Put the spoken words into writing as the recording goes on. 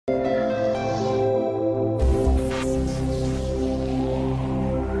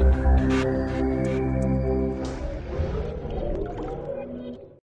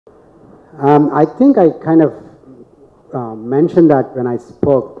I think I kind of mentioned that when I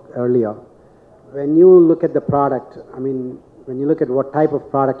spoke earlier. When you look at the product, I mean, when you look at what type of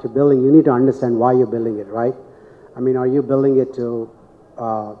product you're building, you need to understand why you're building it, right? I mean, are you building it to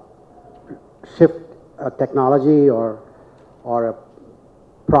shift a technology or a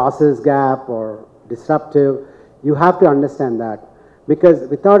process gap or disruptive? You have to understand that, because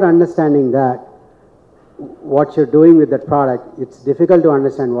without understanding that, what you're doing with that product, it's difficult to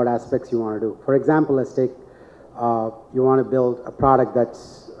understand what aspects you want to do. For example, let's take, you want to build a product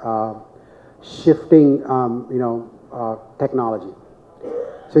that's shifting, technology.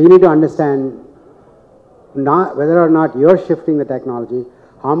 So you need to understand not whether or not you're shifting the technology,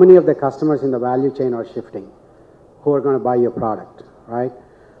 how many of the customers in the value chain are shifting, who are going to buy your product, right?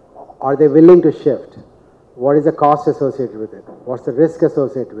 Are they willing to shift? What is the cost associated with it? What's the risk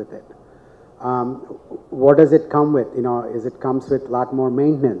associated with it? What does it come with? Is it comes with a lot more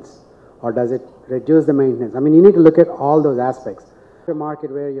maintenance, or does it reduce the maintenance? I mean, you need to look at all those aspects. A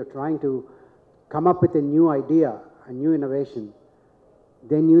market where you're trying to come up with a new idea, a new innovation,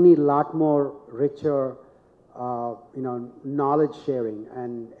 then you need a lot more richer, knowledge sharing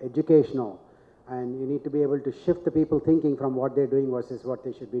and educational, and you need to be able to shift the people thinking from what they're doing versus what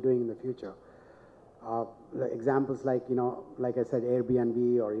they should be doing in the future. Examples like, like I said,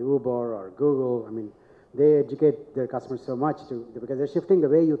 Airbnb or Uber or Google, I mean, they educate their customers so much because they're shifting the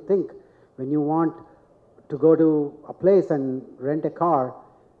way you think. When you want to go to a place and rent a car,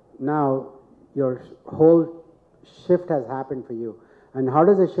 now your whole shift has happened for you. And how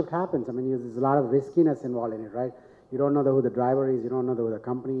does a shift happen? I mean, there's a lot of riskiness involved in it, right? You don't know who the driver is, you don't know who the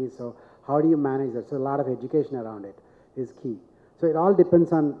company is, so how do you manage that? So a lot of education around it is key. So it all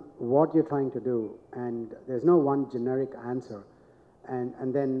depends on what you're trying to do, and there's no one generic answer. And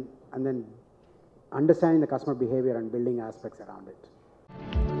then understanding the customer behavior and building aspects around it.